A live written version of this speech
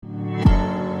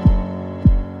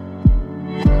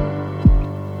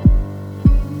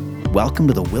Welcome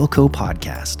to the WLCO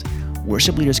Podcast.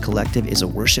 Worship Leaders Collective is a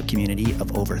worship community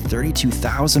of over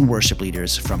 32,000 worship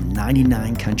leaders from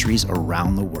 99 countries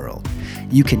around the world.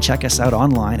 You can check us out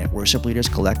online at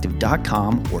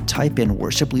worshipleaderscollective.com or type in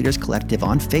Worship Leaders Collective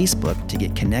on Facebook to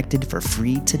get connected for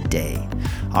free today.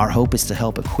 Our hope is to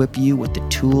help equip you with the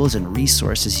tools and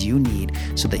resources you need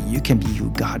so that you can be who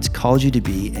God's called you to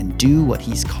be and do what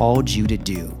He's called you to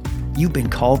do. You've been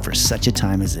called for such a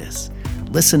time as this.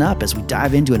 Listen up as we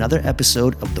dive into another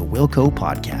episode of the WLCO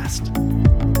Podcast.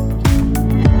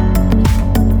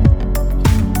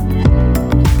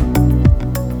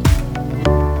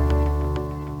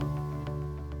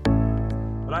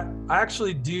 But I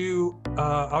actually do,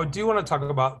 I do want to talk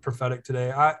about prophetic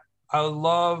today. I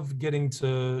love getting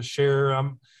to share.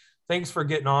 Thanks for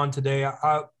getting on today.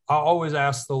 I always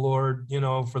ask the Lord,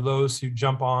 for those who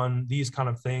jump on these kind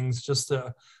of things, just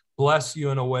to bless you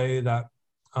in a way that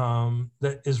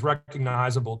is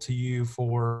recognizable to you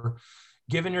for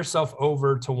giving yourself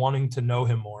over to wanting to know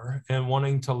Him more and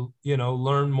wanting to,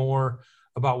 learn more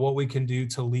about what we can do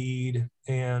to lead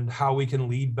and how we can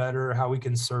lead better, how we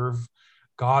can serve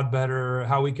God better,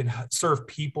 how we can serve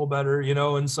people better,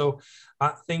 and so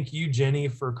I thank you, Jenny,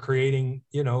 for creating,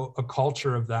 a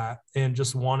culture of that and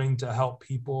just wanting to help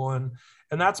people. And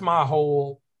that's my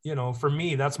whole, for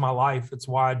me, that's my life. It's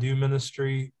why I do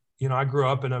ministry. I grew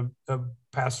up in a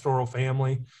pastoral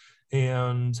family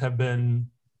and have been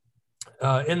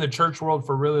in the church world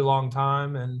for a really long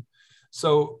time. And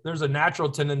so there's a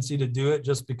natural tendency to do it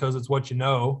just because it's what you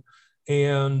know.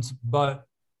 But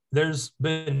there's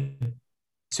been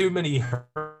too many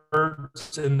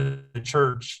hurts in the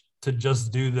church to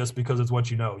just do this because it's what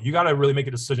you know. You got to really make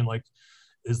a decision like,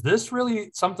 is this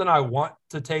really something I want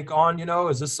to take on?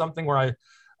 Is this something where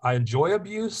I enjoy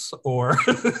abuse, or,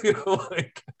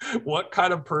 what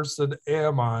kind of person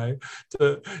am I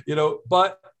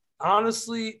but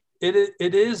honestly,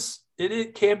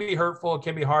 it can be hurtful. It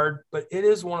can be hard, but it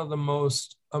is one of the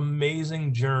most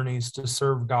amazing journeys to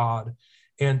serve God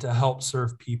and to help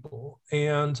serve people.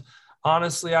 And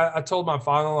honestly, I told my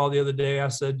father-in-law the other day, I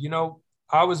said,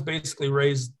 I was basically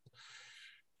raised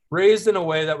in a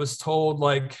way that was told,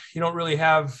 like, you don't really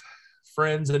have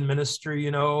friends in ministry,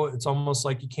 it's almost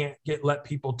like you can't let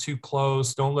people too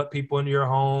close. Don't let people into your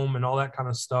home and all that kind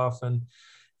of stuff. And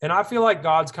I feel like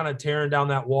God's kind of tearing down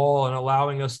that wall and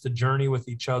allowing us to journey with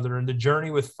each other and to journey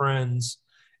with friends.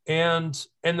 And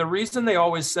the reason they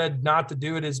always said not to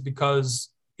do it is because,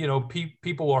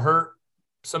 people will hurt.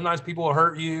 Sometimes people will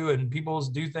hurt you and people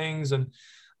do things.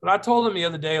 But I told him the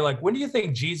other day, like, when do you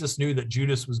think Jesus knew that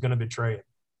Judas was going to betray him?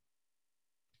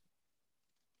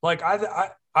 Like,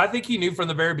 I think he knew from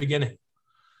the very beginning,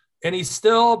 and he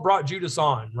still brought Judas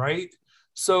on, right?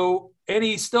 So, and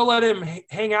he still let him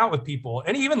hang out with people,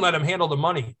 and he even let him handle the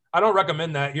money. I don't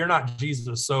recommend that. You're not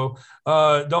Jesus. So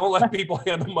don't let people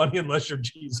handle money unless you're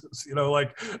Jesus,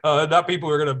 not people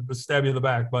who are going to stab you in the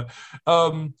back. But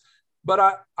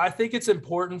I think it's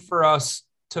important for us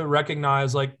to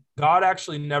recognize, like, God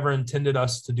actually never intended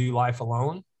us to do life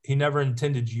alone. He never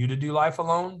intended you to do life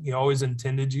alone. He always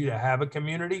intended you to have a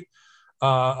community,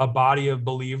 a body of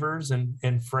believers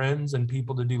and friends and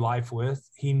people to do life with.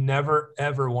 He never,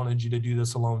 ever wanted you to do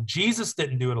this alone. Jesus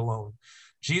didn't do it alone.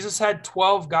 Jesus had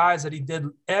 12 guys that he did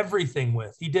everything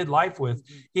with. He did life with.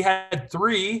 He had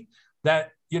 3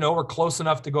 that, were close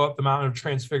enough to go up the mountain of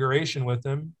transfiguration with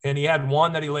him. And he had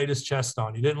 1 that he laid his chest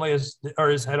on. He didn't lay his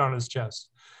head on his chest.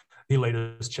 He laid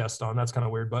his chest on. That's kind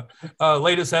of weird, but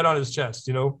laid his head on his chest,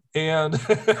 and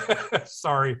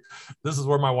sorry, this is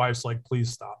where my wife's like, please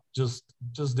stop. Just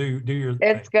do your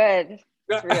thing. It's good.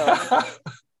 It's real.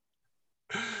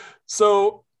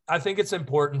 So I think it's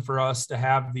important for us to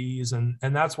have these. And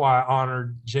that's why I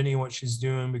honored Jenny, what she's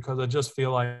doing, because I just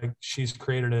feel like she's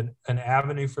created an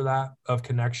avenue for that of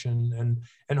connection.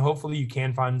 And hopefully you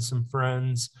can find some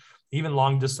friends, even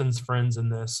long distance friends in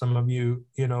this. Some of you,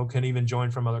 can even join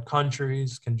from other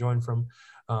countries, can join from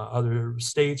other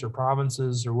states or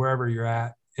provinces or wherever you're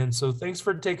at. And so thanks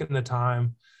for taking the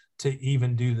time to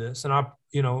even do this. And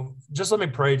just let me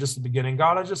pray just at the beginning.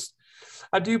 God,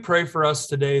 I do pray for us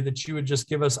today that you would just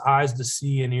give us eyes to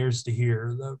see and ears to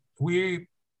hear. We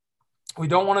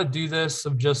don't want to do this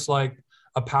of just like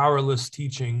a powerless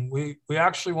teaching. We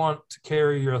actually want to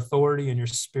carry your authority and your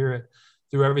spirit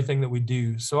through everything that we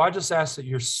do. So I just ask that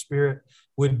your spirit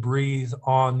would breathe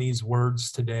on these words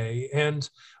today. And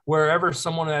wherever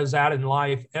someone is at in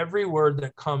life, every word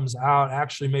that comes out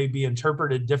actually may be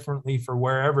interpreted differently for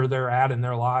wherever they're at in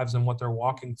their lives and what they're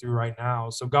walking through right now.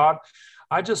 So God,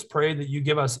 I just pray that you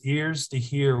give us ears to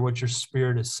hear what your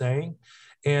spirit is saying.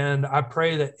 And I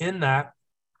pray that in that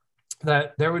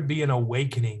there would be an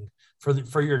awakening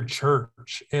for your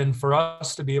church, and for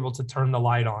us to be able to turn the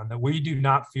light on, that we do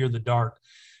not fear the dark,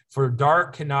 for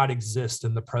dark cannot exist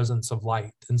in the presence of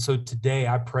light. And so today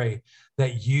I pray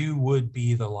that you would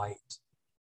be the light.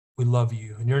 We love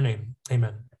you. In your name,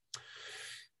 amen.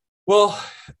 Well,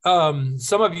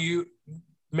 some of you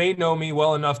may know me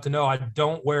well enough to know I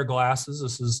don't wear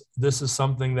glasses. This is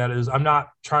something that is, I'm not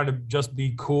trying to just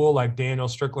be cool like Daniel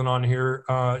Strickland on here.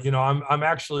 I'm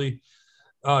actually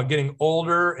getting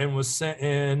older, and was sent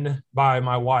in by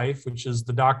my wife, which is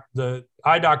the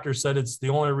eye doctor said it's the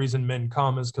only reason men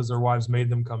come is because their wives made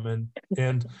them come in.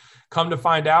 And come to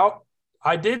find out,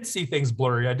 I did see things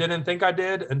blurry. I didn't think I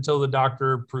did until the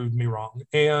doctor proved me wrong.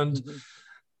 And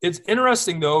it's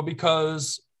interesting though,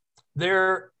 because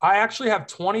I actually have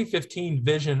 20/15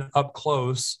 vision up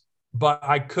close, but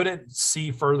I couldn't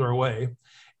see further away.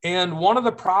 And one of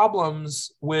the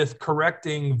problems with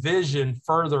correcting vision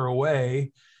further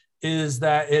away is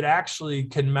that it actually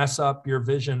can mess up your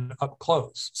vision up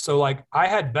close. So like I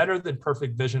had better than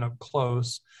perfect vision up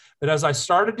close, but as I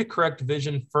started to correct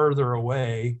vision further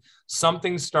away,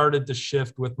 something started to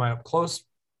shift with my up close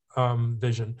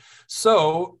vision.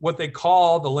 So what they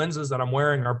call the lenses that I'm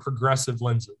wearing are progressive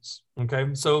lenses. Okay.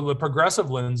 So the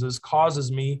progressive lenses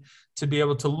causes me to be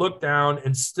able to look down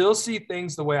and still see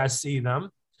things the way I see them.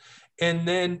 And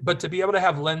then, but to be able to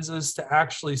have lenses to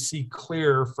actually see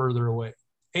clearer further away.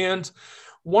 And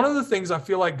one of the things I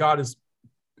feel like God is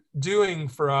doing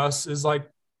for us is like,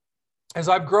 as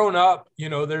I've grown up,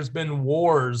 there's been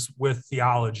wars with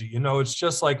theology. It's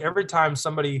just like every time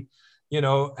somebody,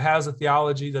 has a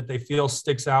theology that they feel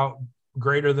sticks out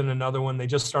greater than another one, they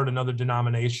just start another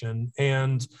denomination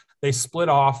and they split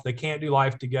off. They can't do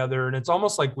life together. And it's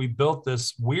almost like we built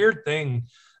this weird thing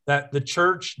that the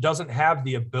church doesn't have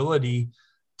the ability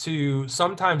to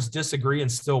sometimes disagree and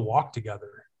still walk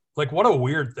together. Like, what a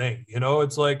weird thing,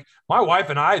 it's like my wife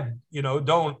and I,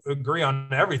 don't agree on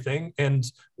everything, and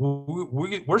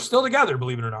we're still together,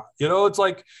 believe it or not. It's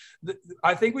like,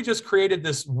 I think we just created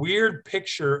this weird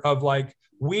picture of like,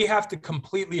 we have to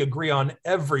completely agree on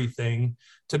everything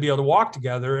to be able to walk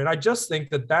together. And I just think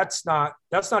that that's not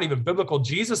even biblical.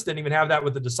 Jesus didn't even have that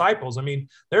with the disciples. I mean,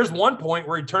 there's one point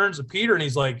where he turns to Peter and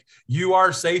he's like, "You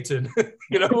are Satan," and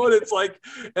it's like,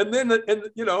 and then,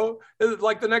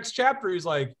 like the next chapter, he's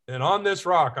like, "And on this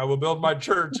rock, I will build my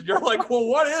church." And you're like, well,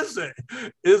 what is it?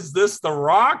 Is this the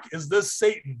rock? Is this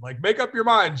Satan? Like, make up your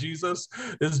mind, Jesus.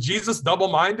 Is Jesus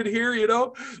double-minded here,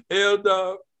 And,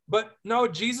 but no,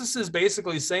 Jesus is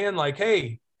basically saying like,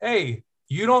 hey,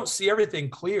 you don't see everything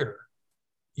clear.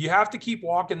 You have to keep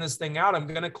walking this thing out. I'm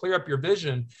going to clear up your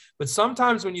vision. But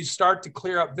sometimes when you start to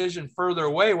clear up vision further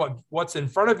away, what's in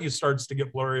front of you starts to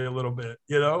get blurry a little bit,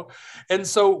 And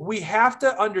so we have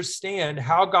to understand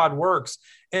how God works.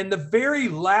 And the very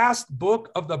last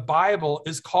book of the Bible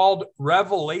is called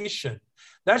Revelation.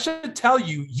 That should tell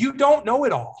you, you don't know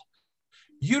it all.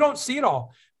 You don't see it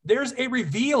all. There's a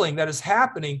revealing that is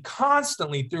happening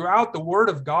constantly throughout the Word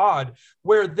of God,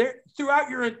 where throughout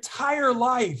your entire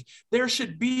life, there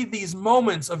should be these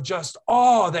moments of just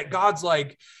awe that God's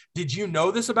like, did you know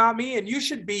this about me? And you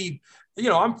should be,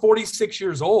 I'm 46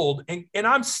 years old and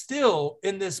I'm still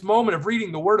in this moment of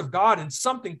reading the Word of God, and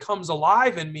something comes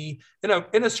alive in me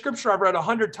in a scripture I've read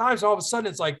 100 times. And all of a sudden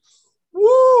it's like,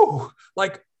 woo,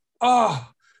 like, oh,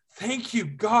 thank you,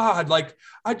 God. Like,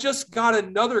 I just got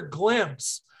another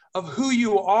glimpse of who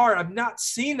you are. I've not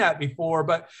seen that before,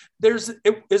 but does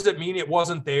it mean it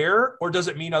wasn't there? Or does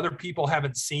it mean other people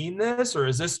haven't seen this? Or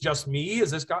is this just me?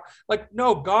 Is this God? Like,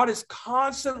 no, God is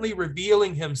constantly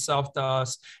revealing himself to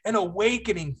us and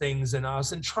awakening things in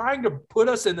us and trying to put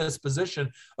us in this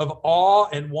position of awe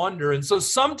and wonder. And so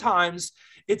sometimes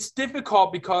it's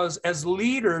difficult because as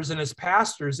leaders and as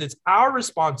pastors, it's our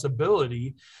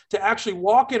responsibility to actually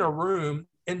walk in a room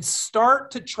and start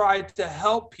to try to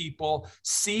help people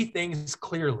see things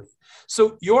clearly.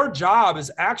 So your job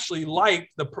is actually like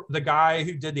the guy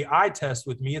who did the eye test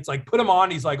with me. It's like, put him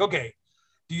on. He's like, okay,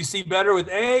 do you see better with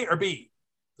A or B?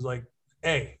 He's like,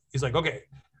 A. He's like,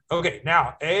 okay,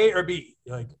 now A or B?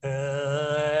 You're like,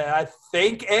 I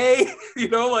think A,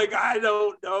 like, I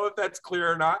don't know if that's clear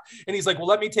or not. And he's like, well,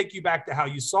 let me take you back to how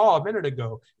you saw a minute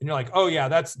ago. And you're like, oh yeah,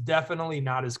 that's definitely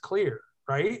not as clear,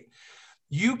 right?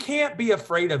 You can't be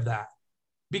afraid of that,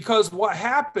 because what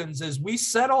happens is we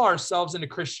settle ourselves into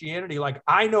Christianity like,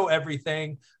 I know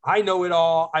everything. I know it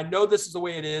all. I know this is the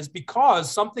way it is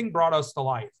because something brought us to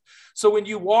life. So when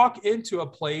you walk into a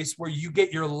place where you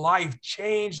get your life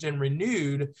changed and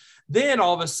renewed, then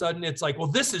all of a sudden it's like, well,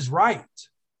 this is right.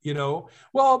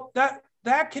 Well,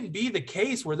 that can be the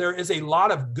case where there is a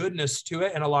lot of goodness to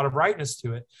it and a lot of rightness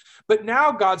to it. But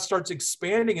now God starts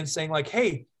expanding and saying like,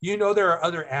 hey, there are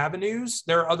other avenues,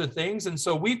 there are other things. And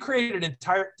so we created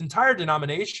entire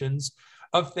denominations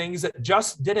of things that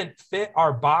just didn't fit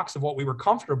our box of what we were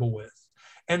comfortable with.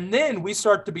 And then we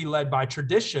start to be led by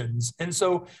traditions. And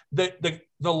so the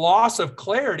loss of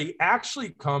clarity actually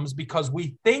comes because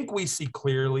we think we see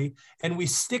clearly and we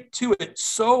stick to it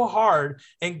so hard,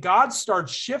 and God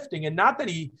starts shifting. And not that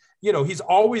he's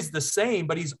always the same,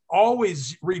 but he's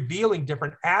always revealing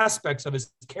different aspects of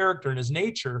his character and his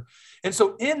nature. And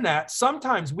so in that,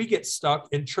 sometimes we get stuck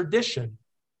in tradition.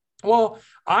 Well,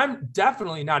 I'm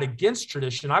definitely not against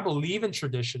tradition. I believe in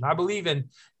tradition. I believe in,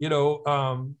 if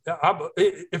I'm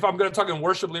going to talk in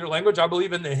worship leader language, I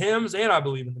believe in the hymns and I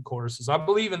believe in the choruses. I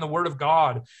believe in the word of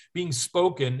God being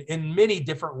spoken in many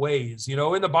different ways.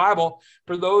 In the Bible,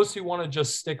 for those who want to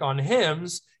just stick on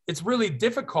hymns, it's really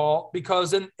difficult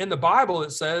because in the Bible,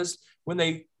 it says when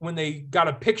they got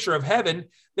a picture of heaven,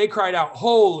 they cried out,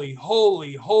 holy,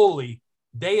 holy, holy,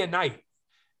 day and night.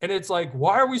 And it's like,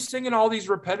 why are we singing all these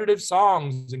repetitive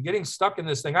songs and getting stuck in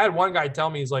this thing? I had one guy tell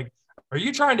me, he's like, are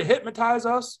you trying to hypnotize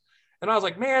us? And I was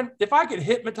like, man, if I could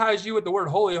hypnotize you with the word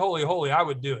holy, holy, holy, I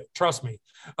would do it. Trust me.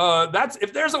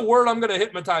 If there's a word I'm going to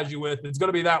hypnotize you with, it's going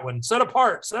to be that one. Set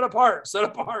apart, set apart, set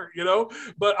apart,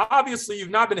 But obviously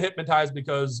you've not been hypnotized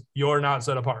because you're not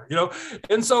set apart,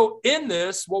 And so in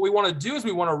this, what we want to do is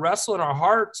we want to wrestle in our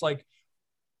hearts. Like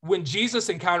when Jesus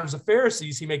encounters the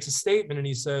Pharisees, he makes a statement and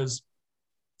he says,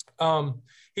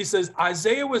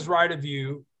 Isaiah was right of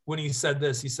you when he said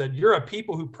this. He said, you're a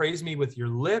people who praise me with your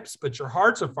lips, but your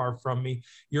hearts are far from me.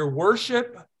 Your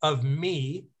worship of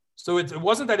me. So it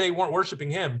wasn't that they weren't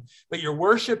worshiping him, but your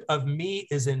worship of me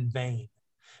is in vain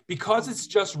because it's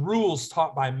just rules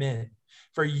taught by men.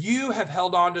 For you have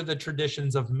held on to the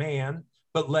traditions of man,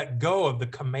 but let go of the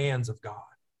commands of God.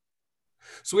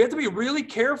 So we have to be really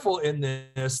careful in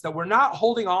this, that we're not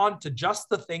holding on to just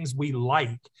the things we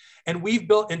like. And we've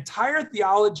built entire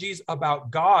theologies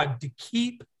about God to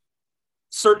keep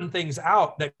certain things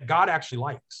out that God actually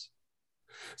likes.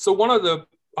 So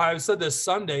I said this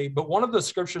Sunday, but one of the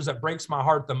scriptures that breaks my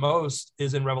heart the most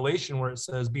is in Revelation where it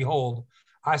says, behold,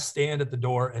 I stand at the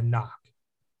door and knock.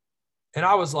 And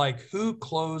I was like, who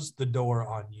closed the door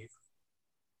on you?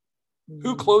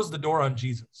 Who closed the door on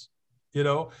Jesus?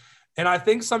 And I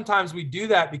think sometimes we do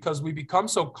that because we become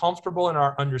so comfortable in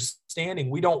our understanding.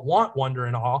 We don't want wonder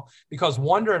and awe because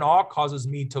wonder and awe causes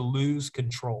me to lose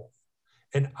control.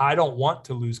 And I don't want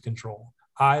to lose control.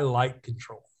 I like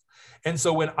control. And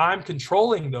so when I'm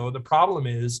controlling, though, the problem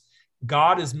is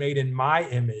God is made in my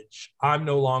image. I'm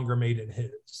no longer made in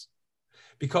his.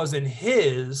 Because in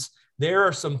his, there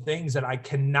are some things that I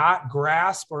cannot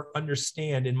grasp or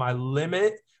understand in my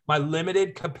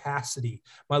limited capacity,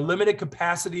 my limited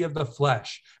capacity of the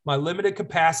flesh, my limited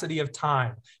capacity of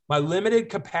time, my limited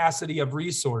capacity of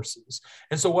resources.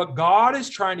 And so what God is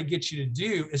trying to get you to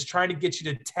do is trying to get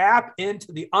you to tap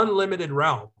into the unlimited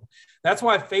realm. That's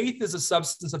why faith is a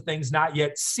substance of things not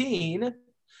yet seen,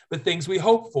 but things we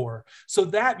hope for. So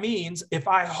that means if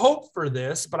I hope for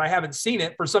this, but I haven't seen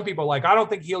it, for some people like, I don't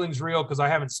think healing's real because I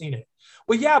haven't seen it.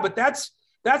 Well, yeah, but that's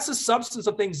the substance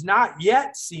of things not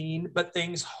yet seen, but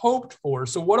things hoped for.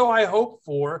 So what do I hope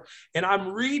for? And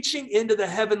I'm reaching into the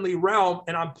heavenly realm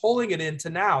and I'm pulling it into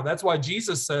now. That's why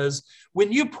Jesus says,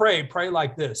 when you pray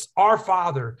like this, our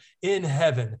Father in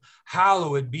heaven,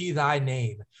 hallowed be thy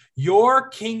name. Your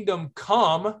kingdom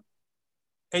come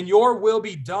and your will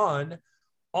be done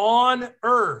on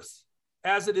earth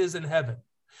as it is in heaven.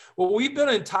 Well, we've built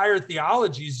entire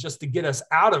theologies just to get us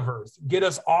out of earth, get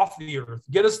us off the earth,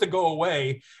 get us to go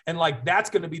away. And like, that's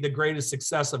going to be the greatest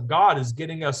success of God, is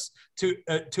getting us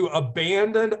to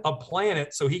abandon a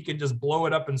planet so he can just blow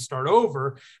it up and start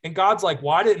over. And God's like,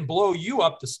 well, I didn't blow you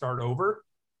up to start over.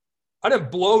 I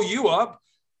didn't blow you up.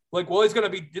 Like, well, it's going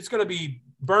to be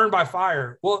burned by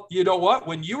fire. Well, you know what?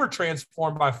 When you were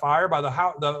transformed by fire, by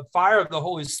the fire of the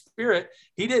Holy Spirit,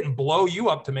 he didn't blow you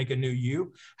up to make a new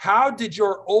you. How did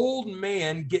your old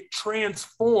man get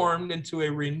transformed into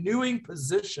a renewing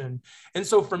position? And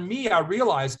so for me, I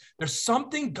realize there's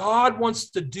something God wants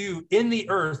to do in the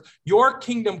earth. Your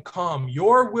kingdom come,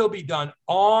 your will be done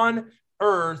on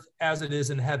earth as it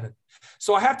is in heaven.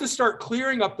 So I have to start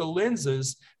clearing up the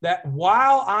lenses that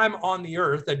while I'm on the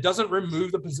earth, that doesn't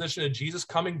remove the position of Jesus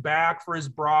coming back for his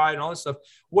bride and all this stuff.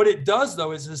 What it does,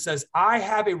 though, is it says, I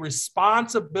have a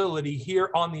responsibility here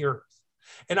on the earth.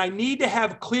 And I need to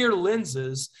have clear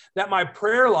lenses that my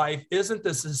prayer life isn't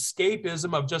this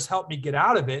escapism of just help me get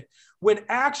out of it, when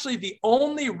actually the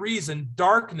only reason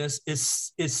darkness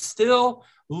is still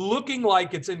looking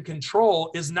like it's in control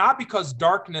is not because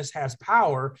darkness has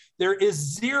power. There is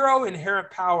zero inherent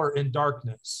power in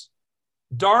darkness.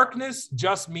 Darkness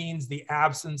just means the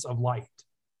absence of light.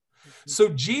 So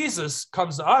Jesus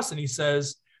comes to us and he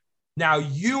says, now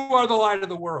you are the light of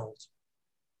the world.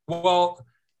 Well,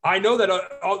 I know that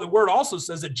the word also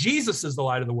says that Jesus is the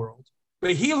light of the world,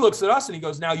 but he looks at us and he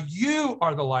goes, now you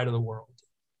are the light of the world.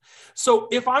 So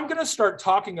if I'm going to start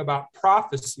talking about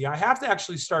prophecy, I have to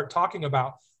actually start talking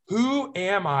about who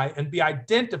am I and be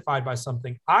identified by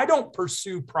something. I don't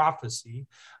pursue prophecy.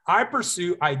 I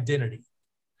pursue identity.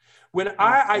 When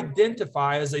I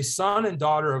identify as a son and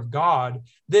daughter of God,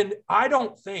 then I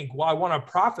don't think, well, I want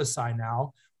to prophesy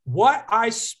now. What I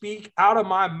speak out of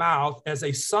my mouth as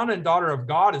a son and daughter of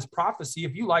God is prophecy,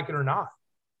 if you like it or not.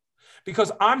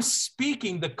 Because I'm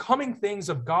speaking the coming things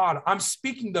of God. I'm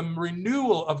speaking the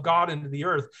renewal of God into the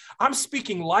earth. I'm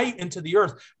speaking light into the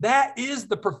earth. That is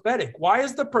the prophetic. Why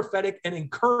is the prophetic an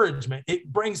encouragement?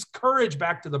 It brings courage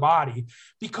back to the body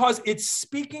because it's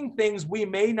speaking things we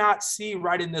may not see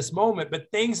right in this moment, but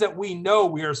things that we know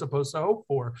we are supposed to hope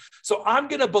for. So I'm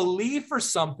going to believe for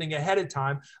something ahead of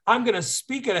time. I'm going to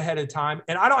speak it ahead of time,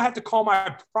 and I don't have to call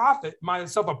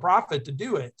myself a prophet to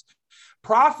do it.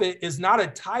 Prophet is not a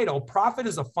title. Prophet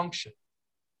is a function.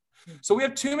 So we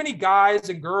have too many guys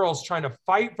and girls trying to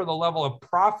fight for the level of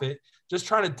prophet, just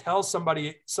trying to tell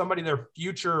somebody their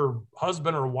future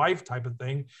husband or wife type of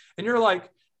thing. And you're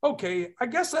like, okay, I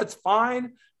guess that's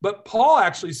fine. But Paul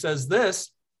actually says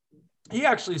this. He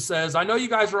actually says, I know you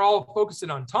guys are all focusing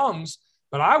on tongues,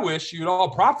 but I wish you'd all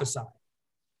prophesy.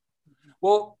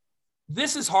 Well,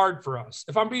 this is hard for us.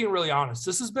 If I'm being really honest,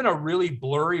 this has been a really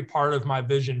blurry part of my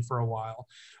vision for a while.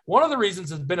 One of the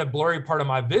reasons it's been a blurry part of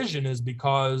my vision is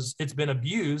because it's been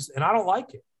abused and I don't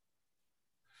like it.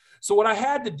 So what I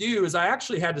had to do is I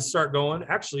actually had to start going.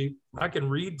 Actually, I can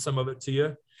read some of it to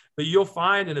you, but you'll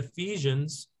find in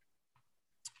Ephesians,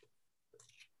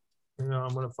 I'm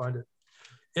going to find it.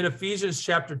 In Ephesians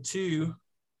chapter 2,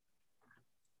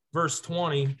 verse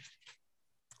 20,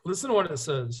 listen to what it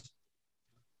says.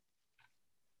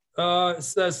 It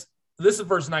says, this is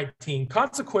verse 19.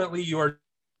 Consequently, you are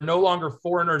no longer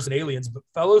foreigners and aliens, but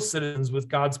fellow citizens with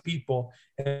God's people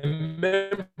and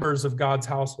members of God's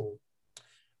household,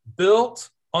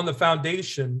 built on the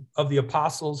foundation of the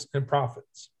apostles and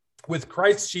prophets, with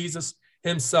Christ Jesus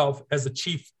himself as the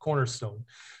chief cornerstone.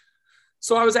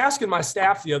 So I was asking my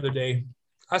staff the other day,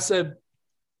 I said,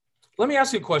 let me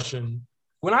ask you a question.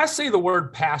 When I say the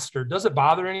word pastor, does it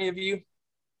bother any of you?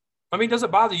 I mean, does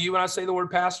it bother you when I say the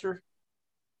word pastor?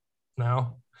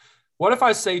 No. What if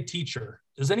I say teacher?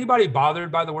 Is anybody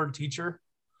bothered by the word teacher?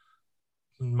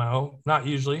 No, not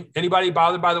usually. Anybody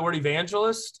bothered by the word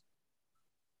evangelist?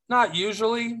 Not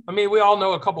usually. I mean, we all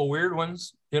know a couple weird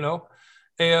ones, and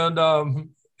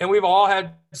we've all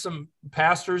had some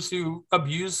pastors who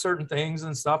abuse certain things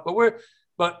and stuff,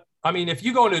 but I mean, if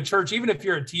you go into a church, even if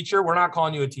you're a teacher, we're not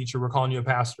calling you a teacher, we're calling you a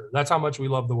pastor. That's how much we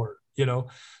love the word,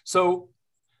 So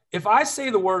if I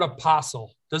say the word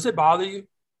apostle, does it bother you?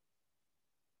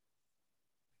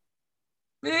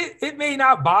 It may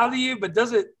not bother you, but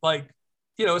does it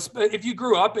if you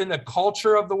grew up in the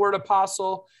culture of the word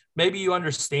apostle, maybe you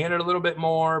understand it a little bit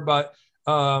more. But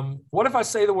what if I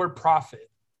say the word prophet?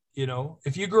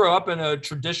 If you grew up in a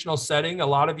traditional setting, a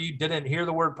lot of you didn't hear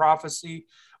the word prophecy,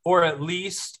 or at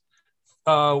least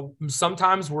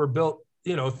sometimes were built,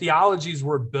 theologies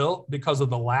were built because of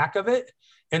the lack of it.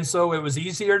 And so it was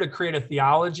easier to create a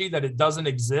theology that it doesn't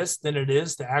exist than it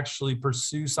is to actually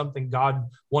pursue something God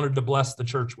wanted to bless the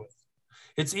church with.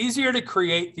 It's easier to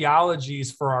create theologies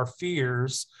for our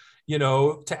fears,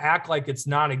 to act like it's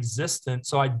non-existent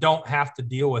so I don't have to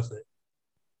deal with it.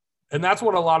 And that's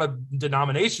what a lot of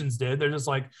denominations did. They're just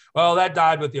like, well, that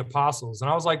died with the apostles.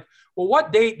 And I was like, well,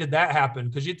 what date did that happen?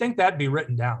 Because you'd think that'd be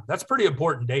written down. That's a pretty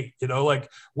important date,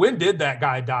 when did that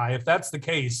guy die? If that's the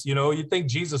case, you'd think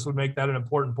Jesus would make that an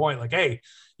important point. Like, hey,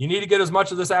 you need to get as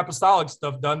much of this apostolic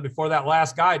stuff done before that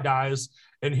last guy dies.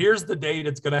 And here's the date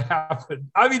it's going to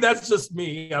happen. I mean, that's just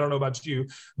me. I don't know about you,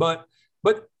 but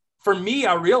for me,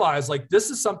 I realized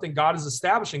this is something God is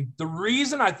establishing. The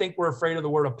reason I think we're afraid of the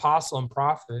word apostle and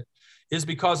prophet is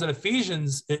because in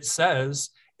Ephesians, it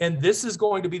says, and this is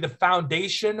going to be the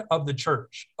foundation of the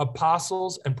church,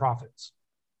 apostles and prophets.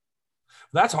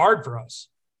 That's hard for us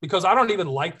because I don't even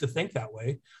like to think that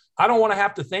way. I don't want to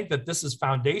have to think that this is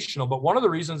foundational. But one of the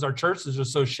reasons our churches are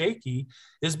so shaky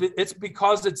is it's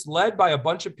because it's led by a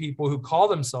bunch of people who call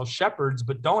themselves shepherds,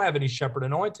 but don't have any shepherd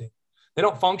anointing. They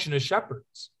don't function as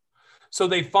shepherds. So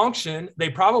they function,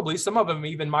 some of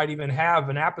them might even have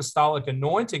an apostolic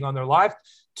anointing on their life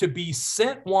to be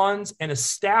sent ones and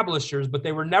establishers, but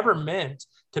they were never meant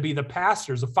to be the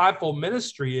pastors. The fivefold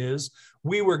ministry is,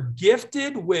 we were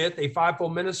gifted with a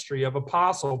fivefold ministry of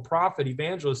apostle, prophet,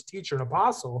 evangelist, teacher, and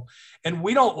apostle. And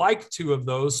we don't like two of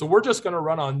those. So we're just going to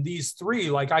run on these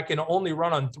three. Like I can only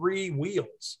run on three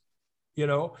wheels,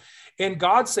 and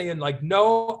God's saying like,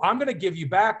 no, I'm going to give you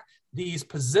back these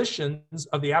positions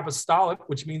of the apostolic,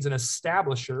 which means an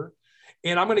establisher.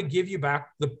 And I'm going to give you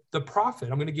back the prophet.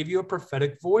 I'm going to give you a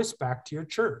prophetic voice back to your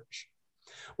church.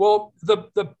 Well,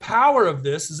 the power of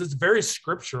this is it's very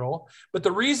scriptural, but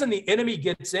the reason the enemy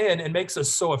gets in and makes us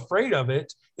so afraid of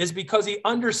it is because he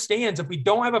understands if we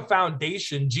don't have a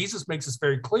foundation, Jesus makes this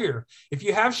very clear. If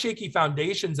you have shaky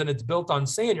foundations and it's built on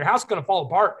sand, your house is going to fall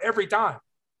apart every time.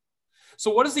 So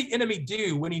what does the enemy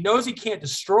do when he knows he can't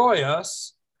destroy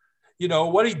us?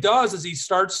 What he does is he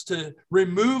starts to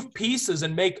remove pieces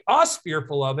and make us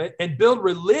fearful of it and build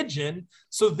religion.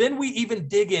 So then we even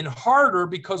dig in harder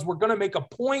because we're going to make a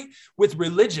point with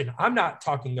religion. I'm not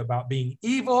talking about being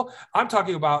evil. I'm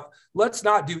talking about let's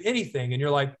not do anything. And you're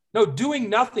like, no,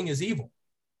 doing nothing is evil.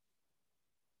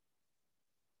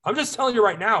 I'm just telling you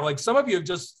right now, like some of you have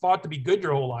just fought to be good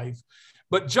your whole life.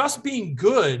 But just being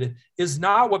good is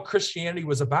not what Christianity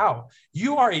was about.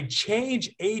 You are a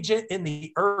change agent in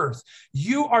the earth.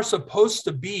 You are supposed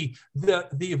to be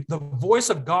the voice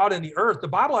of God in the earth. The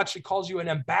Bible actually calls you an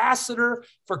ambassador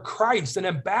for Christ. An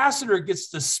ambassador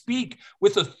gets to speak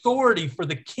with authority for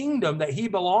the kingdom that he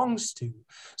belongs to.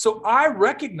 So I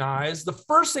recognize the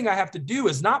first thing I have to do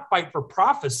is not fight for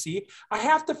prophecy. I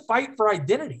have to fight for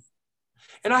identity.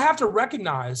 And I have to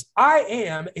recognize I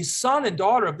am a son and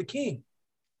daughter of the King.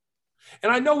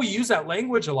 And I know we use that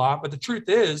language a lot, but the truth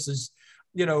is,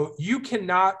 you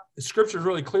cannot, scripture is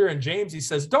really clear in James. He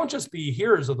says, don't just be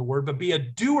hearers of the word, but be a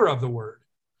doer of the word.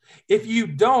 If you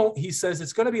don't, he says,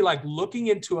 it's going to be like looking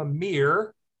into a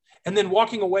mirror and then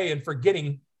walking away and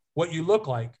forgetting what you look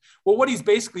like. Well, what he's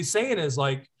basically saying is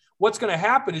like, what's going to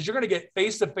happen is you're going to get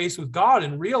face to face with God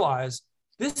and realize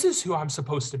this is who I'm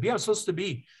supposed to be. I'm supposed to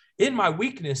be in my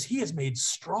weakness. He is made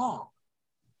strong.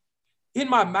 In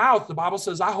my mouth, the Bible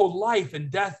says, I hold life and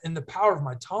death in the power of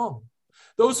my tongue.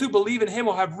 Those who believe in him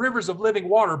will have rivers of living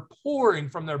water pouring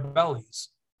from their bellies.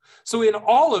 So in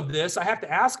all of this, I have to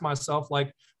ask myself,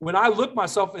 like, when I look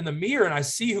myself in the mirror and I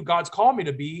see who God's called me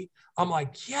to be, I'm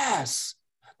like, yes.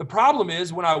 The problem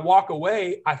is when I walk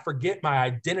away, I forget my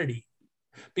identity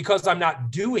because I'm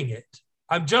not doing it.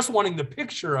 I'm just wanting the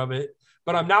picture of it,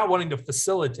 but I'm not wanting to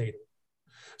facilitate it.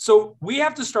 So we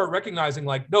have to start recognizing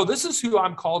like, no, this is who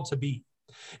I'm called to be.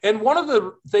 And one of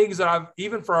the things that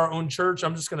even for our own church,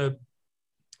 I'm just going to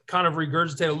kind of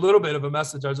regurgitate a little bit of a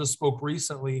message I just spoke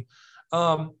recently.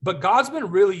 But God's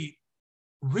been really,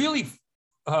 really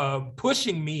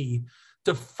pushing me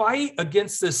to fight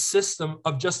against this system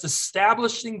of just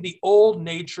establishing the old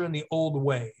nature and the old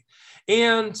way.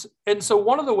 And so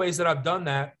one of the ways that I've done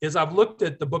that is I've looked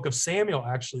at the book of Samuel,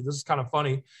 actually. This is kind of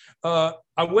funny.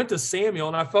 I went to Samuel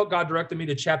and I felt God directed me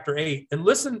to chapter 8. And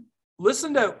listen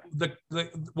to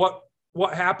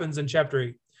what happens in chapter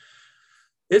 8.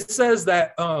 It says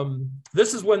that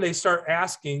this is when they start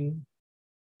asking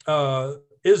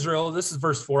Israel. This is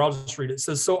verse 4. I'll just read it. It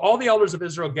says, so all the elders of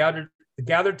Israel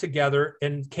gathered together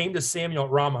and came to Samuel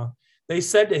at Ramah. They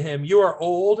said to him, you are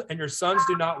old and your sons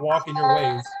do not walk in your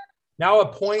ways. Now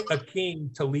appoint a king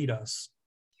to lead us,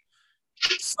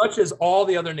 such as all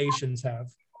the other nations have.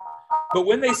 But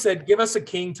when they said, give us a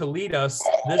king to lead us,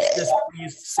 this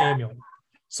displeased Samuel.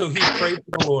 So he prayed to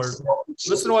the Lord.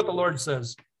 Listen to what the Lord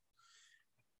says.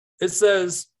 It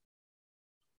says,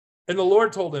 and the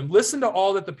Lord told him, listen to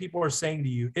all that the people are saying to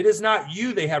you. It is not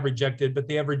you they have rejected, but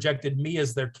they have rejected me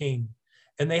as their king.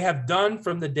 And they have done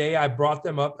from the day I brought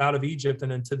them up out of Egypt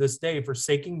and unto this day,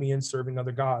 forsaking me and serving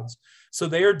other gods. So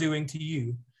they are doing to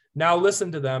you. Now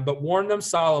listen to them, but warn them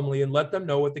solemnly and let them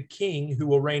know what the king who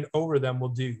will reign over them will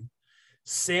do.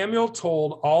 Samuel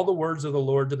told all the words of the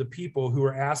Lord to the people who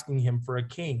were asking him for a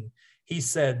king. He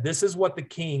said, this is what the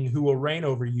king who will reign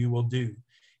over you will do.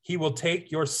 He will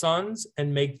take your sons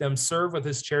and make them serve with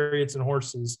his chariots and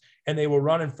horses, and they will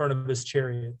run in front of his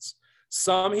chariots.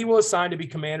 Some he will assign to be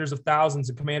commanders of thousands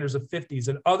and commanders of 50s,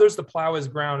 and others to plow his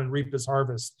ground and reap his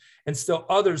harvest, and still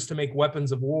others to make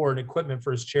weapons of war and equipment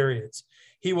for his chariots.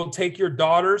 He will take your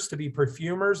daughters to be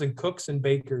perfumers and cooks and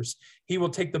bakers. He will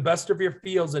take the best of your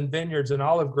fields and vineyards and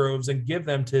olive groves and give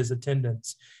them to his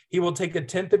attendants. He will take a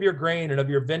tenth of your grain and of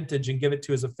your vintage and give it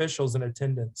to his officials and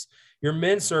attendants. Your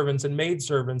men servants and maid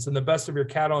servants and the best of your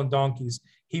cattle and donkeys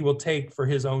he will take for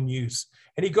his own use.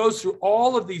 And he goes through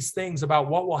all of these things about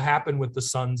what will happen with the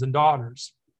sons and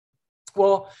daughters.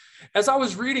 Well, as I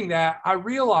was reading that, I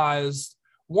realized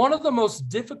one of the most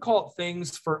difficult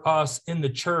things for us in the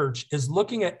church is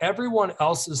looking at everyone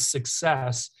else's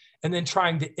success and then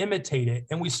trying to imitate it.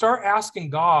 And we start asking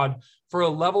God for a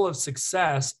level of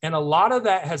success. And a lot of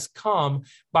that has come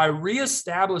by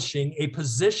reestablishing a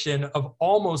position of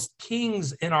almost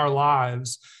kings in our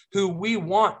lives who we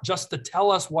want just to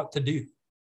tell us what to do.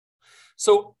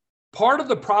 So part of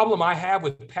the problem I have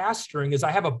with pastoring is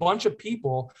I have a bunch of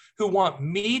people who want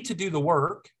me to do the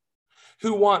work,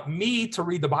 who want me to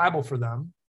read the Bible for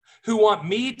them, who want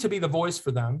me to be the voice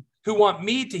for them, who want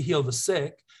me to heal the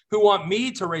sick, who want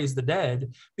me to raise the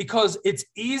dead, because it's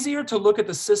easier to look at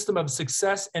the system of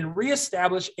success and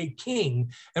reestablish a king.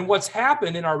 And what's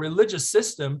happened in our religious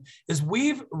system is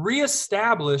we've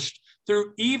reestablished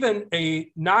through even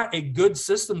not a good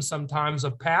system sometimes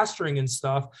of pastoring and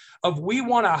stuff, of we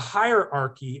want a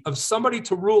hierarchy of somebody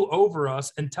to rule over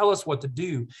us and tell us what to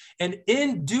do. And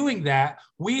in doing that,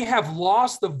 we have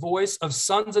lost the voice of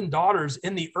sons and daughters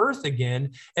in the earth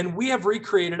again. And we have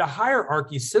recreated a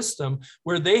hierarchy system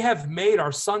where they have made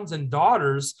our sons and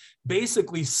daughters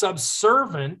basically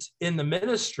subservient in the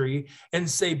ministry, and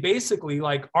say basically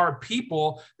like our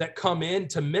people that come in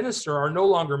to minister are no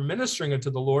longer ministering unto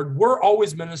the Lord. We're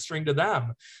always ministering to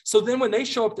them. So then when they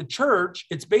show up to church,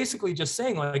 it's basically just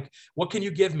saying like, what can you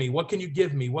give me? What can you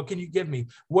give me? What can you give me?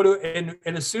 And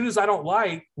as soon as I don't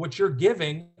like what you're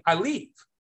giving, I leave.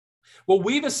 Well,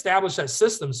 we've established that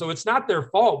system, so it's not their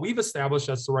fault. We've established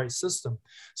that's the right system.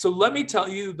 So let me tell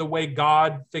you the way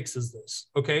God fixes this,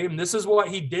 okay? And this is what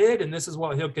he did, and this is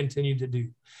what he'll continue to do.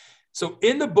 So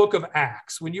in the book of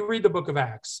Acts, when you read the book of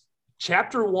Acts,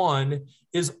 chapter 1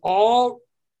 is all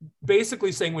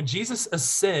basically saying when Jesus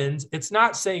ascends, it's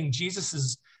not saying Jesus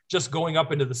is just going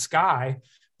up into the sky.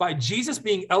 By Jesus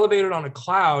being elevated on a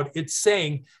cloud, it's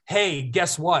saying, hey,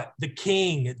 guess what? The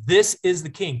king, this is the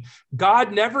king.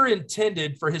 God never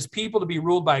intended for his people to be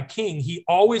ruled by a king. He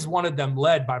always wanted them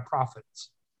led by prophets.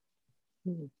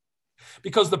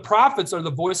 Because the prophets are the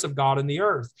voice of God in the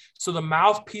earth. So the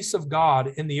mouthpiece of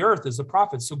God in the earth is the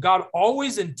prophet. So God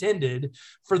always intended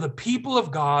for the people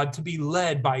of God to be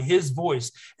led by his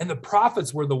voice. And the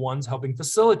prophets were the ones helping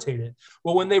facilitate it.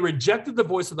 Well, when they rejected the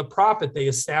voice of the prophet, they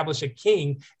established a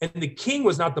king. And the king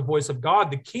was not the voice of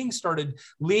God. The king started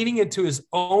leaning into his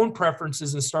own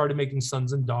preferences and started making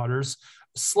sons and daughters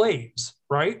slaves,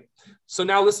 right? So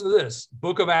now listen to this,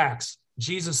 book of Acts.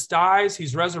 Jesus dies,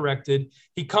 he's resurrected.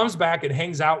 He comes back and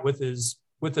hangs out with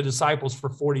the disciples for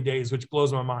 40 days, which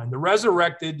blows my mind. The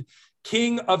resurrected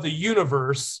king of the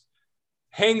universe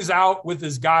hangs out with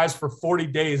his guys for 40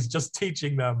 days, just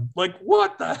teaching them. Like,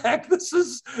 what the heck? This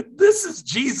is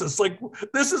Jesus. Like,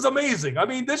 this is amazing. I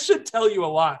mean, this should tell you a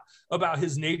lot about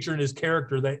his nature and his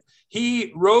character, that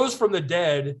he rose from the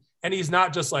dead, and he's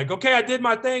not just like, okay, I did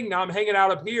my thing. Now I'm hanging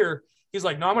out up here. He's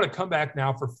like, no, I'm going to come back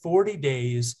now for 40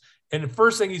 days. And the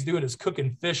first thing he's doing is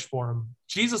cooking fish for him.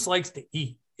 Jesus likes to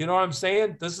eat. You know what I'm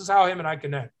saying? This is how him and I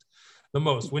connect the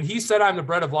most. When he said, I'm the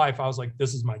bread of life, I was like,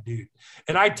 this is my dude.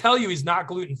 And I tell you, he's not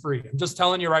gluten-free. I'm just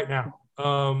telling you right now.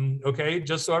 Okay.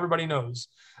 Just so everybody knows.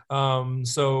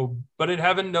 But in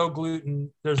heaven, no gluten,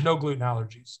 there's no gluten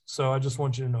allergies. So I just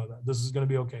want you to know that this is going to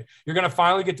be okay. You're going to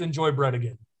finally get to enjoy bread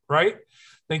again. Right?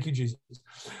 Thank you, Jesus.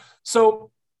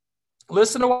 So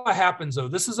listen to what happens, though.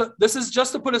 This is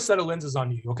just to put a set of lenses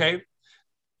on you, okay?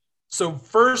 So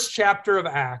first chapter of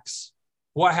Acts,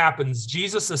 what happens?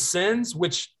 Jesus ascends,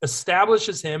 which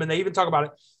establishes him, and they even talk about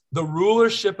it, the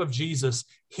rulership of Jesus.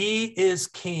 He is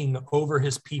king over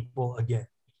his people again.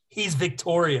 He's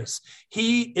victorious.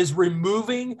 He is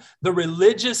removing the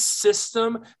religious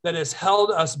system that has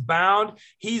held us bound.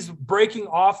 He's breaking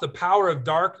off the power of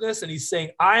darkness, and he's saying,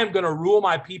 I am going to rule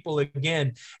my people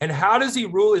again. And how does he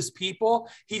rule his people?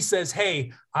 He says,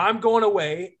 hey, I'm going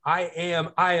away.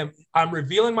 I'm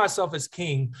revealing myself as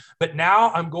king, but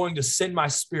now I'm going to send my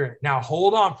spirit. Now,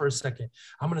 hold on for a second.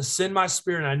 I'm going to send my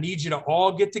spirit, and I need you to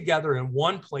all get together in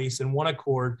one place, in one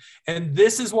accord. And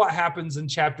this is what happens in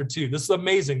chapter 2. This is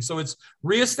amazing. So it's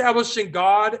reestablishing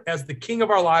God as the king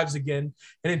of our lives again.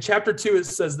 And in chapter 2, it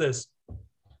says this,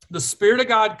 the Spirit of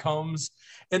God comes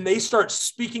and they start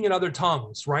speaking in other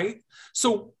tongues, right?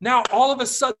 So now all of a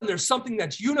sudden there's something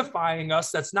that's unifying us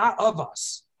that's not of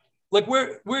us. Like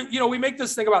we make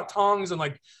this thing about tongues and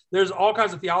like there's all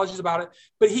kinds of theologies about it,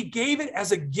 but he gave it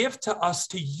as a gift to us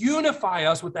to unify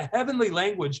us with the heavenly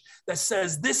language that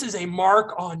says, this is a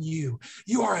mark on you.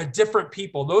 You are a different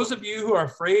people. Those of you who are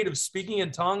afraid of speaking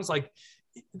in tongues, like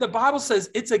the Bible says,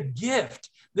 it's a gift.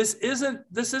 This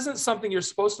isn't something you're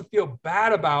supposed to feel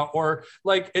bad about, or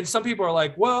like, and some people are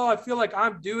like, well, I feel like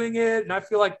I'm doing it. And I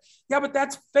feel like, yeah, but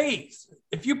that's faith.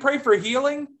 If you pray for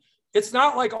healing, it's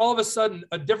not like all of a sudden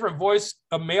a different voice,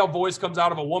 a male voice comes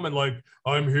out of a woman like,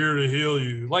 I'm here to heal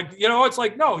you. Like, it's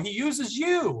like, no, he uses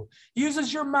you. He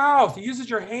uses your mouth. He uses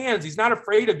your hands. He's not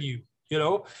afraid of you,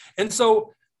 And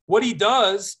so what he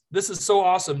does, this is so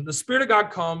awesome. The Spirit of God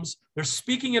comes, they're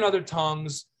speaking in other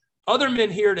tongues. Other men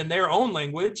hear it in their own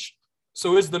language.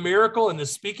 So is the miracle in the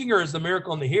speaking or is the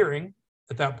miracle in the hearing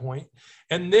at that point?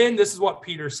 And then this is what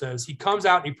Peter says. He comes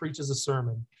out and he preaches a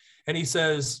sermon and he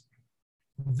says,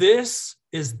 this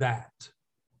is that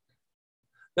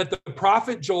the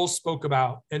prophet Joel spoke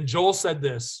about. And Joel said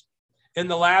this, in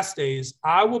the last days,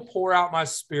 I will pour out my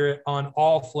spirit on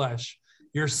all flesh.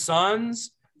 Your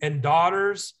sons and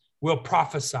daughters will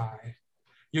prophesy.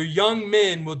 Your young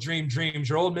men will dream dreams.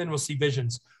 Your old men will see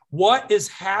visions. What is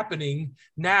happening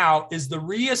now is the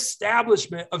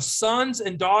reestablishment of sons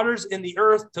and daughters in the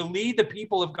earth to lead the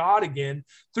people of God again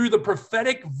through the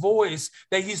prophetic voice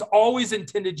that he's always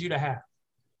intended you to have.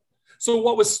 So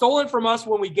what was stolen from us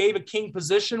when we gave a king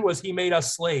position was he made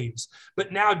us slaves.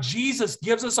 But now Jesus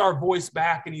gives us our voice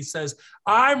back and he says,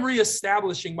 I'm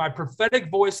reestablishing my prophetic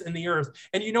voice in the earth.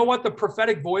 And you know what the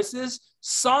prophetic voice is?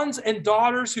 Sons and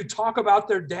daughters who talk about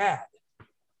their dad.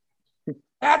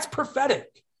 That's prophetic.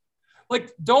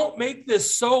 Like, don't make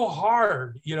this so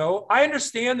hard. I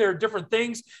understand there are different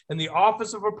things in the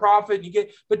office of a prophet,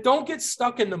 but don't get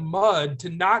stuck in the mud to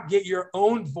not get your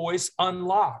own voice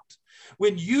unlocked.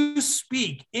 When you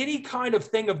speak any kind of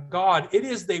thing of God, it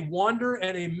is a wonder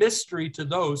and a mystery to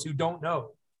those who don't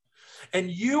know. And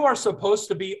you are supposed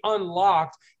to be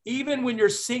unlocked even when you're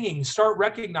singing. Start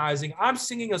recognizing, I'm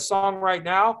singing a song right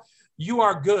now. You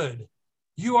are good.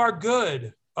 You are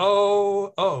good.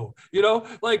 Oh.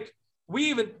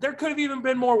 There could have even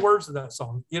been more words to that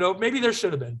song. Maybe there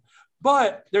should have been.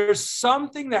 But there's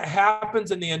something that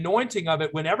happens in the anointing of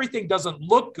it when everything doesn't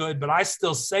look good, but I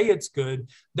still say it's good.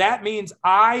 That means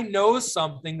I know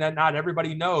something that not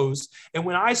everybody knows. And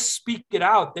when I speak it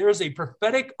out, there is a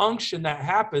prophetic unction that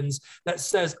happens that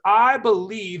says, I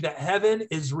believe that heaven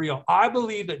is real. I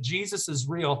believe that Jesus is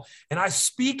real. And I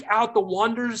speak out the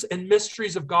wonders and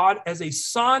mysteries of God as a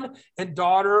son and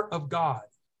daughter of God.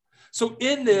 So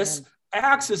in this,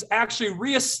 Acts is actually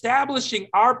reestablishing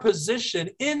our position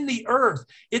in the earth.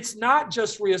 It's not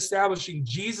just reestablishing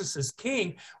Jesus as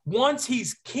king. Once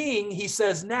he's king, he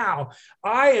says, now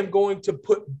I am going to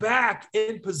put back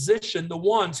in position the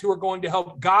ones who are going to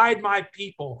help guide my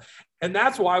people. And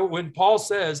that's why when Paul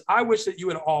says, I wish that you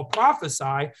would all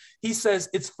prophesy, he says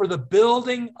it's for the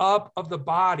building up of the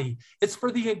body. It's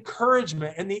for the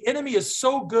encouragement. And the enemy is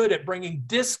so good at bringing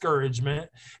discouragement.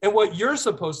 And what you're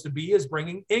supposed to be is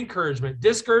bringing encouragement.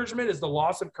 Discouragement is the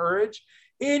loss of courage.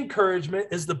 Encouragement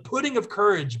is the putting of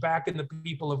courage back in the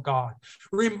people of God,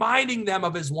 reminding them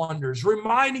of his wonders,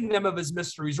 reminding them of his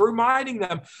mysteries, reminding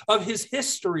them of his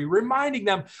history, reminding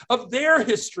them of their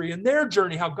history and their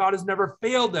journey, how God has never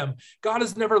failed them. God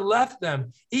has never left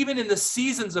them. Even in the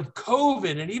seasons of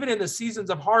COVID and even in the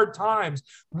seasons of hard times,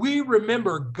 we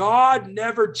remember God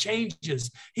never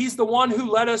changes. He's the one who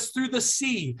led us through the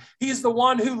sea. He's the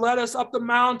one who led us up the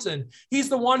mountain. He's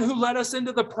the one who led us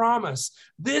into the promise.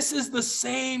 This is the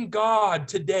same God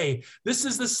today. This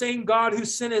is the same God who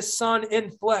sent his son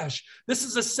in flesh. This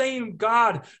is the same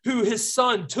God who his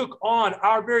son took on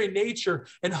our very nature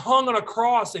and hung on a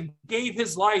cross and gave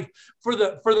his life for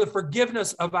the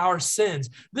forgiveness of our sins.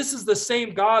 This is the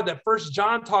same God that 1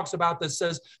 John talks about that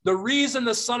says the reason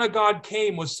the Son of God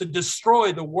came was to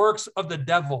destroy the works of the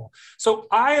devil. So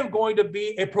I am going to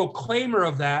be a proclaimer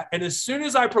of that. And as soon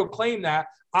as I proclaim that,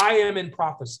 I am in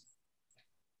prophecy.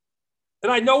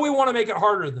 And I know we want to make it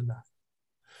harder than that.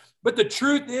 But the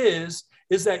truth is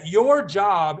that your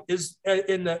job is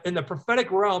in the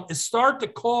prophetic realm is start to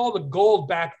call the gold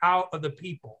back out of the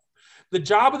people. The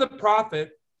job of the prophet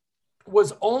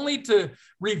was only to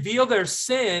reveal their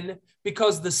sin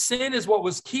because the sin is what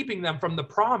was keeping them from the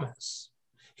promise.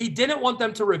 He didn't want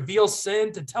them to reveal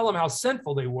sin to tell them how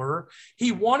sinful they were.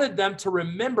 He wanted them to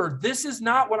remember, this is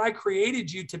not what I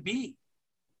created you to be.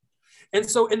 And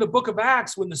so in the book of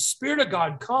Acts, when the Spirit of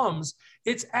God comes,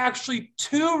 it's actually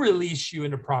to release you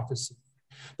into prophecy.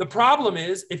 The problem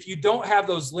is if you don't have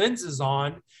those lenses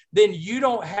on, then you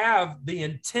don't have the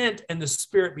intent and the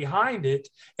spirit behind it.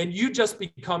 And you just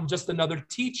become just another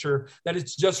teacher that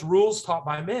it's just rules taught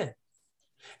by men.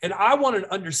 And I want an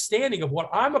understanding of what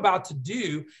I'm about to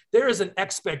do. There is an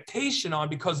expectation on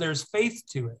because there's faith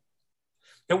to it.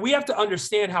 And we have to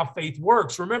understand how faith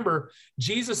works. Remember,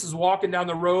 Jesus is walking down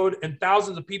the road and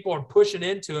thousands of people are pushing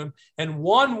into him. And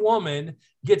one woman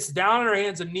gets down on her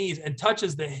hands and knees and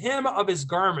touches the hem of his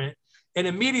garment. And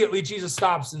immediately Jesus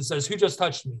stops and says, "Who just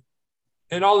touched me?"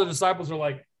 And all the disciples are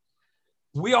like,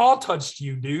 "We all touched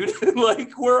you, dude."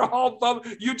 Like, we're all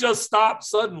you just stopped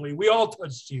suddenly. We all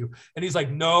touched you. And he's like,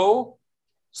 "No,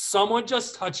 someone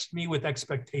just touched me with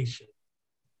expectation.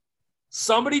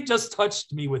 Somebody just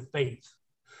touched me with faith."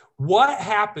 What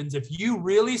happens if you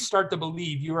really start to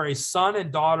believe you are a son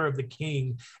and daughter of the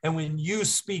King, and when you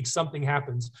speak, something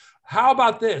happens? How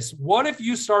about this? What if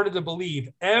you started to believe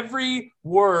every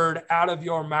word out of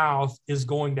your mouth is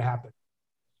going to happen?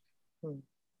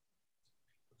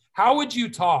 How would you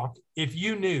talk if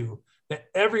you knew that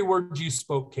every word you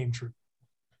spoke came true?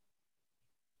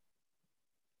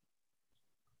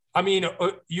 I mean,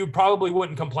 you probably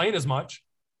wouldn't complain as much,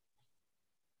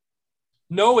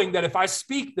 knowing that if I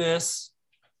speak this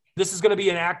is going to be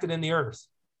enacted in the earth.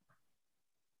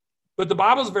 But the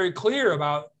Bible is very clear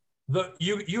about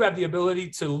you have the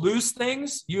ability to loose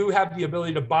things. You have the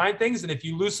ability to bind things. And if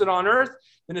you loose it on earth,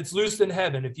 then it's loosed in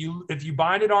heaven. If you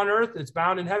bind it on earth, it's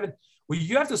bound in heaven. Well,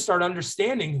 you have to start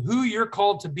understanding who you're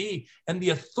called to be. And the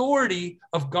authority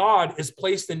of God is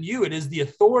placed in you. It is the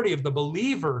authority of the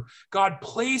believer God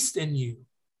placed in you.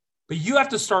 But you have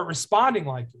to start responding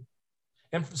like it.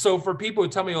 And so for people who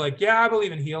tell me like, "Yeah, I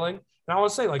believe in healing." And I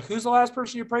want to say, like, who's the last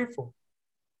person you prayed for?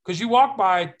 Because you walk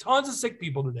by tons of sick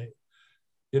people today.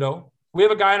 You know, we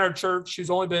have a guy in our church who's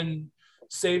only been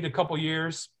saved a couple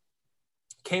years,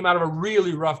 came out of a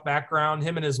really rough background.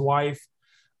 Him and his wife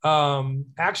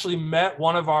actually met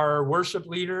one of our worship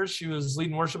leaders. She was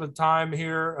leading worship at the time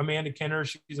here, Amanda Kenner.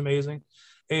 She's amazing.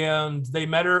 And they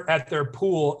met her at their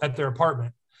pool at their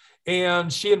apartment.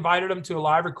 And she invited them to a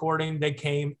live recording. They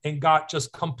came and got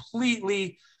just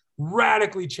completely,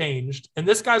 radically changed. And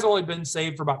this guy's only been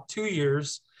saved for about 2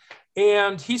 years.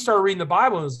 And he started reading the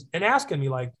Bible and asking me,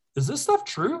 like, "Is this stuff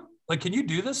true? Like, can you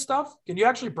do this stuff? Can you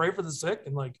actually pray for the sick?"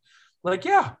 And like,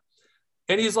 "Yeah."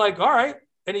 And he's like, "All right."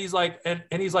 And he's like, and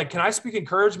he's like, "Can I speak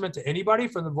encouragement to anybody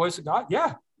from the voice of God?"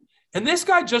 "Yeah." And this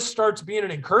guy just starts being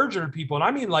an encourager to people. And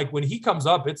I mean, like, when he comes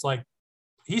up, it's like,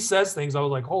 he says things. I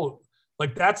was like, "Oh,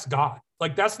 like, that's God.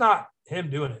 Like, that's not him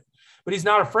doing it." But he's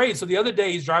not afraid. So the other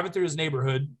day he's driving through his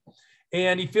neighborhood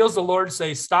and he feels the Lord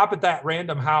say, "Stop at that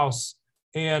random house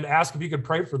and ask if you could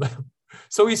pray for them."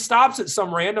 So he stops at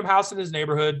some random house in his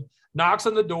neighborhood, knocks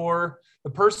on the door.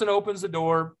 The person opens the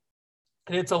door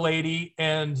and it's a lady.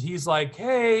 And he's like,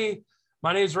 "Hey,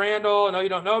 my name's Randall. I know you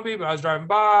don't know me, but I was driving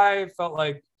by. Felt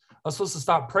like I was supposed to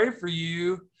stop, pray for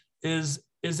you. Is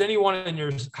anyone in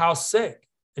your house sick?"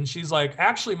 And she's like,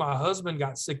 "Actually, my husband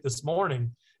got sick this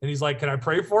morning." And he's like, "Can I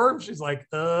pray for him?" She's like,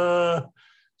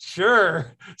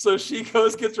 "Sure." So she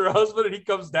goes, gets her husband, and he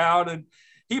comes down and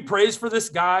he prays for this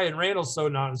guy. And Randall's so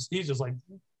nice. He's just like,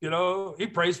 you know, he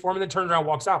prays for him and then turns around and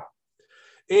walks out.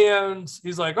 And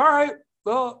he's like, "All right,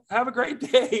 well, have a great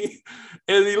day."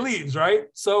 And he leaves, right?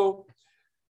 So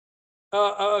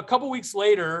a couple weeks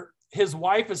later, his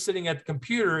wife is sitting at the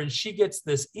computer and she gets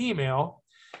this email.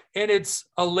 And it's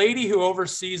a lady who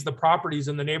oversees the properties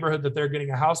in the neighborhood that they're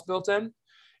getting a house built in.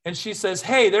 And she says,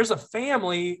 "Hey, there's a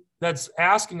family that's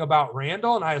asking about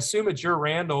Randall." And I assume it's your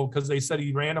Randall because they said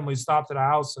he randomly stopped at a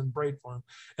house and prayed for him.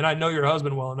 And I know your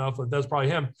husband well enough that that's probably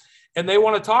him. And they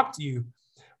want to talk to you.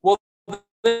 Well,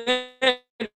 then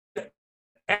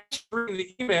after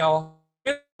the email,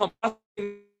 you're going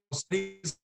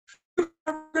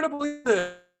to believe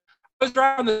this. I was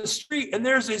driving the street and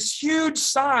there's this huge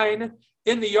sign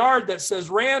in the yard that says,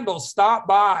 "Randall, stop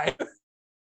by."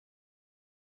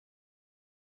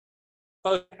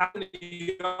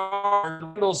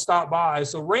 Randall stopped by.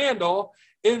 So Randall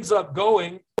ends up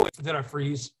going. Did I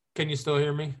freeze? Can you still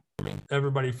hear me?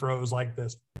 Everybody froze like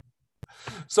this.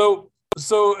 So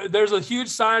there's a huge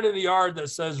sign in the yard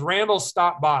that says, "Randall,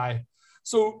 stop by."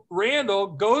 So Randall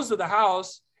goes to the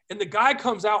house and the guy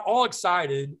comes out all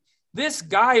excited. This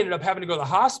guy ended up having to go to the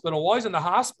hospital. While he's in the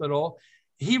hospital,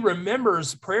 he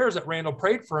remembers prayers that Randall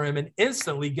prayed for him and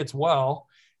instantly gets well,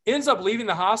 ends up leaving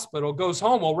the hospital, goes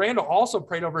home. Well, Randall also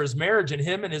prayed over his marriage, and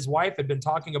him and his wife had been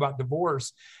talking about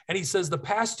divorce. And he says, "The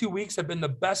past 2 weeks have been the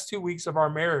best 2 weeks of our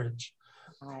marriage."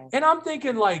 Wow. And I'm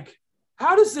thinking, like,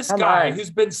 how does this guy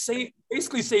who's been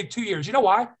basically saved 2 years, you know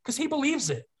why? Because he believes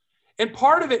it. And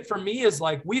part of it for me is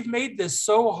like, we've made this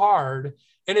so hard.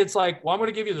 And it's like, well, I'm going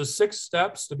to give you the 6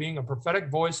 steps to being a prophetic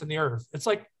voice in the earth. It's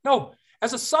like, no,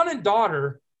 as a son and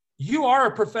daughter, you are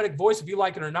a prophetic voice if you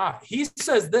like it or not. He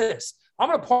says this, I'm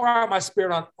going to pour out my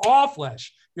spirit on all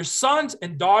flesh. Your sons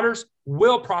and daughters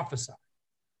will prophesy.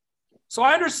 So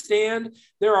I understand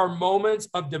there are moments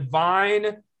of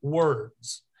divine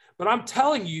words, but I'm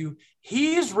telling you,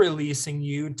 he's releasing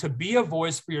you to be a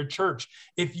voice for your church.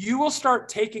 If you will start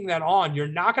taking that on, you're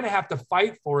not going to have to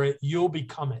fight for it. You'll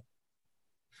become it.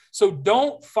 So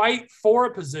don't fight for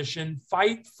a position,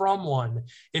 fight from one.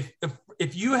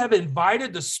 If you have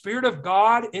invited the Spirit of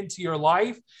God into your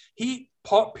life,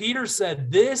 Peter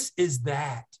said, this is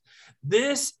that.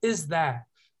 This is that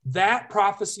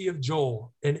prophecy of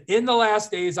Joel. And in the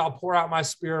last days, I'll pour out my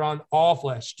spirit on all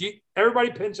flesh.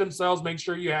 Everybody pinch themselves, make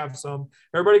sure you have some.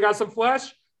 Everybody got some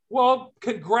flesh? Well,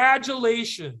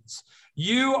 congratulations.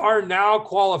 You are now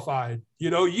qualified.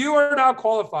 You are now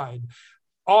qualified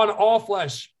on all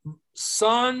flesh.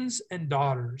 Sons and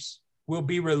daughters will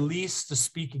be released to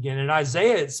speak again. In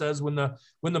Isaiah, it says when the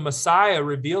Messiah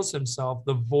reveals himself,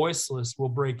 the voiceless will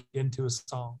break into a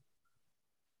song.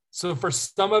 So for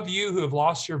some of you who have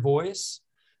lost your voice,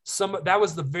 that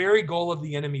was the very goal of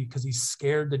the enemy because he's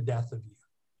scared to death of you.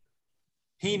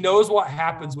 He knows what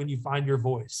happens when you find your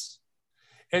voice.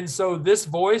 And so this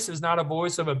voice is not a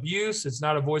voice of abuse. It's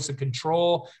not a voice of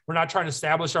control. We're not trying to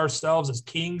establish ourselves as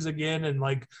kings again and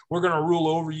like, we're going to rule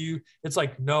over you. It's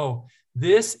like, no,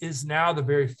 this is now the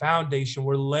very foundation.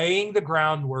 We're laying the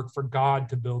groundwork for God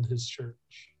to build his church.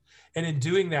 And in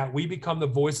doing that, we become the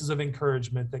voices of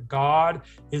encouragement that God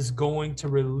is going to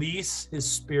release his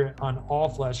spirit on all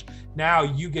flesh. Now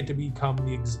you get to become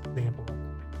the example.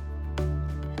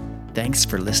 Thanks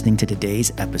for listening to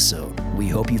today's episode. We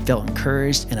hope you felt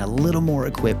encouraged and a little more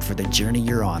equipped for the journey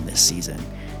you're on this season.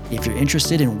 If you're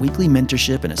interested in weekly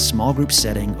mentorship in a small group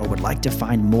setting or would like to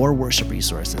find more worship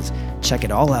resources, check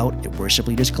it all out at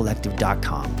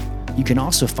worshipleaderscollective.com. You can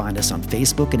also find us on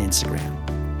Facebook and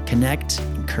Instagram. Connect,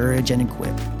 encourage, and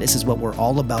equip. This is what we're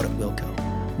all about at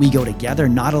WLCO. We go together,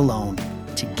 not alone.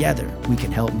 Together, we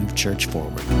can help move church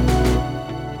forward.